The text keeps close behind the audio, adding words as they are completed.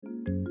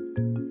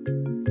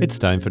It's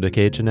time for the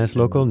KHNS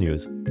local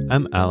news.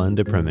 I'm Alan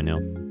DePreminil.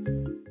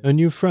 A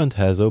new front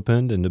has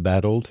opened in the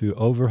battle to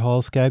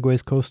overhaul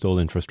Skagway's coastal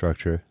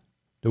infrastructure.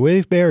 The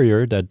wave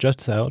barrier that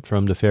juts out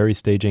from the ferry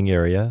staging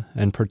area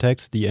and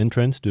protects the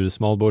entrance to the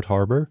small boat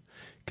harbor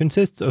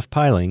consists of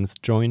pilings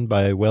joined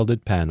by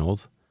welded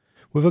panels,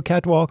 with a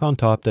catwalk on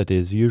top that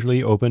is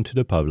usually open to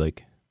the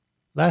public.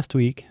 Last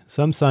week,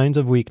 some signs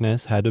of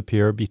weakness had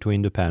appeared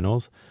between the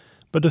panels,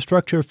 but the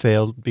structure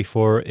failed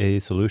before a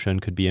solution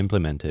could be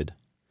implemented.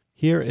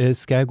 Here is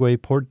Skagway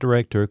Port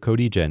Director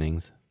Cody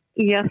Jennings.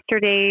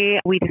 Yesterday,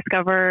 we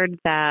discovered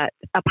that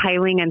a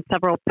piling and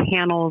several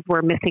panels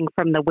were missing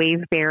from the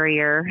wave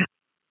barrier.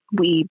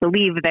 We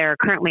believe they're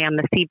currently on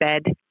the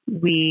seabed.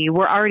 We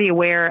were already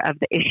aware of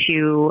the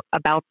issue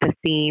about the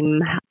seam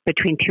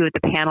between two of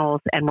the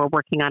panels and we're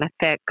working on a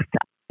fix.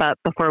 But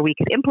before we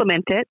could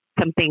implement it,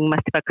 something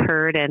must have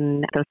occurred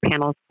and those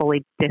panels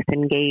fully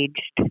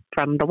disengaged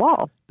from the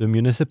wall. The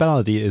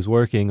municipality is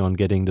working on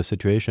getting the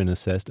situation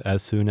assessed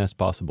as soon as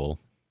possible.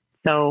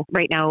 So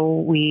right now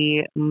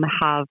we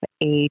have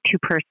a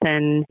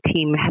 2-person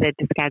team headed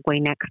to Skagway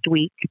next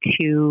week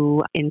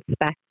to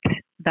inspect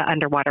the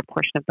underwater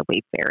portion of the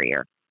wave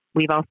barrier.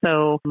 We've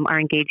also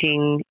are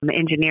engaging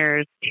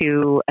engineers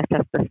to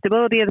assess the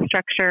stability of the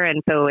structure,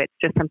 and so it's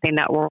just something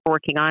that we're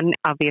working on.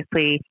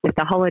 Obviously, with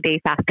the holiday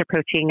fast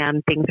approaching,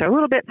 things are a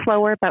little bit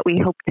slower, but we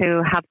hope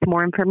to have some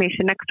more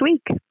information next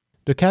week.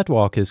 The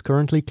catwalk is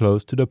currently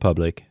closed to the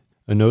public.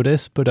 A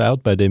notice put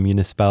out by the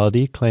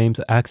municipality claims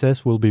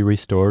access will be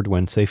restored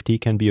when safety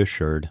can be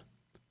assured.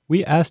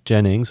 We asked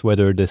Jennings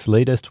whether this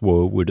latest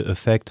woe would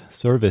affect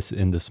service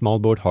in the small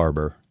boat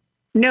harbor.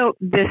 No,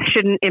 this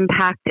shouldn't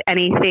impact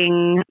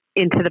anything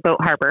into the boat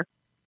harbor.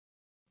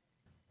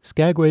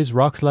 Skagway's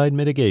rockslide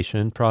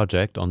mitigation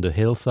project on the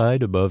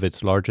hillside above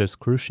its largest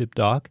cruise ship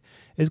dock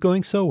is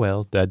going so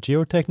well that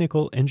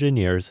geotechnical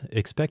engineers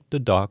expect the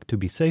dock to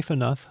be safe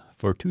enough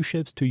for 2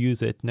 ships to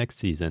use it next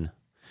season.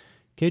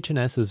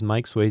 KHNS's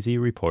Mike Swayze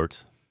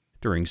reports.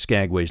 During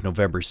Skagway's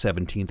November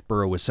 17th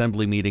Borough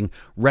Assembly meeting,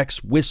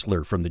 Rex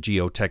Whistler from the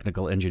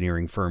geotechnical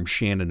engineering firm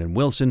Shannon &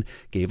 Wilson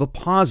gave a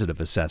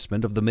positive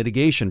assessment of the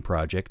mitigation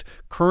project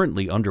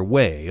currently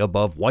underway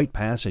above White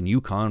Pass and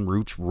Yukon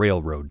Routes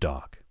Railroad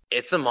dock.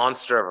 It's a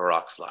monster of a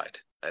rock slide.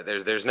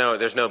 There's no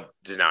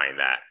denying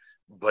that.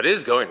 But it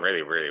is going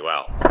really, really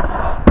well.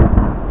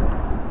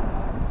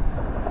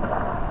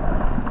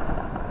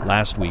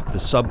 Last week, the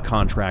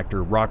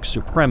subcontractor Rock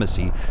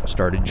Supremacy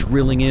started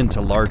drilling into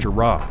larger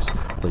rocks,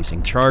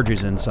 placing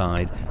charges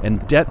inside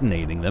and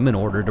detonating them in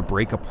order to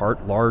break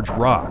apart large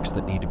rocks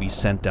that need to be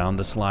sent down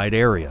the slide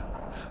area.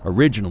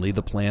 Originally,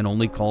 the plan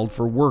only called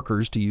for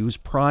workers to use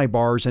pry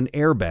bars and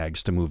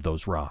airbags to move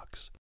those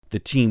rocks. The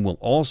team will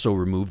also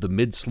remove the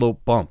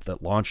mid-slope bump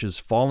that launches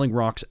falling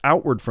rocks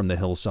outward from the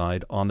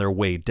hillside on their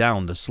way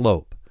down the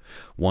slope.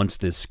 Once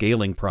this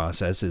scaling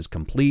process is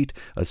complete,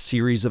 a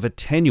series of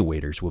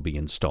attenuators will be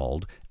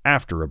installed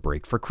after a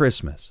break for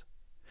Christmas.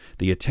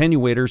 The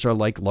attenuators are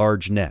like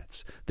large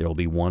nets. There will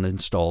be one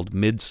installed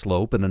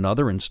mid-slope and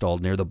another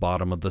installed near the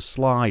bottom of the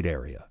slide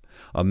area.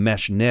 A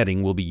mesh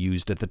netting will be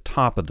used at the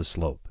top of the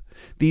slope.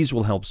 These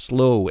will help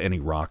slow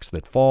any rocks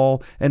that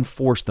fall and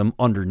force them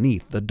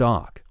underneath the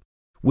dock.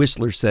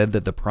 Whistler said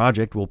that the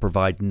project will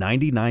provide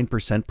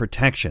 99%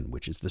 protection,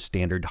 which is the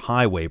standard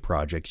highway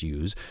projects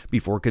use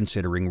before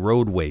considering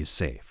roadways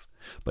safe.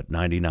 But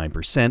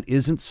 99%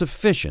 isn't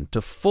sufficient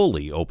to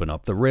fully open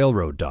up the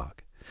railroad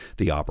dock.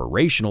 The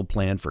operational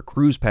plan for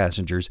cruise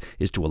passengers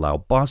is to allow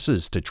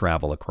buses to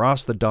travel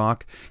across the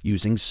dock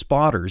using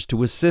spotters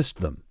to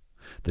assist them.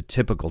 The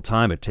typical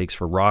time it takes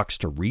for rocks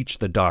to reach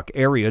the dock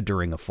area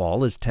during a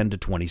fall is 10 to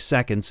 20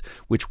 seconds,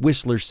 which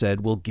Whistler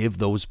said will give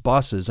those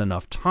buses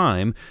enough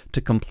time to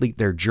complete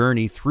their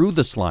journey through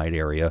the slide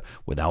area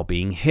without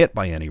being hit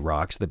by any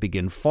rocks that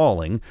begin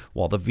falling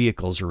while the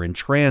vehicles are in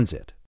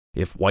transit.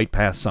 If White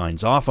Pass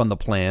signs off on the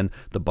plan,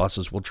 the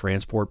buses will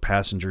transport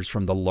passengers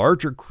from the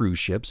larger cruise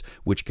ships,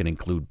 which can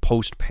include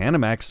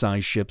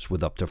post-Panamax-sized ships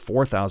with up to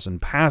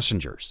 4,000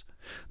 passengers.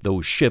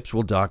 Those ships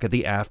will dock at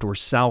the aft or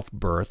south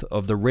berth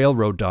of the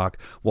railroad dock,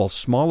 while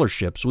smaller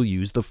ships will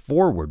use the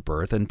forward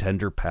berth and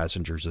tender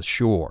passengers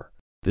ashore.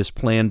 This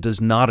plan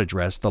does not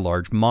address the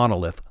large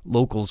monolith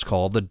locals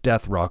call the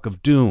Death Rock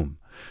of Doom.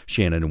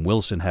 Shannon and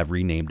Wilson have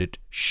renamed it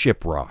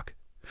Ship Rock.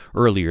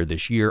 Earlier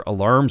this year,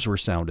 alarms were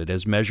sounded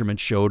as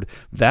measurements showed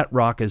that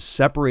rock is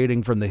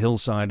separating from the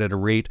hillside at a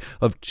rate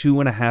of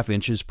 2.5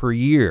 inches per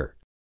year.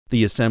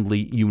 The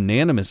Assembly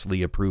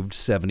unanimously approved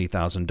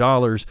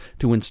 $70,000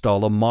 to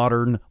install a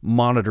modern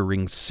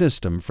monitoring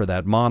system for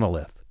that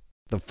monolith.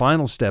 The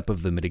final step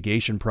of the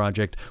mitigation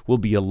project will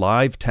be a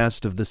live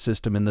test of the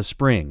system in the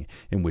spring,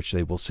 in which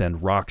they will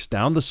send rocks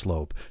down the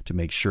slope to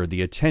make sure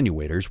the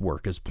attenuators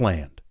work as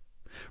planned.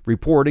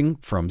 Reporting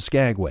from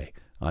Skagway,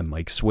 I'm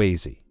Mike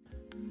Swayze.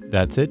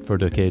 That's it for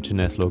the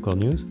KHNS local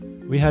news.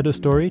 We had a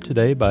story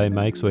today by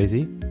Mike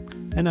Swayze,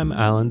 and I'm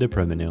Alan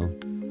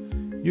DePreminil.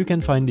 You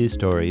can find these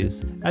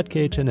stories at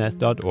khns.org/news.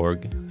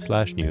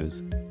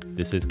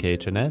 This is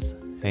KHNS,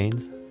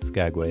 Haines,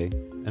 Skagway,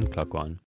 and Klukwan.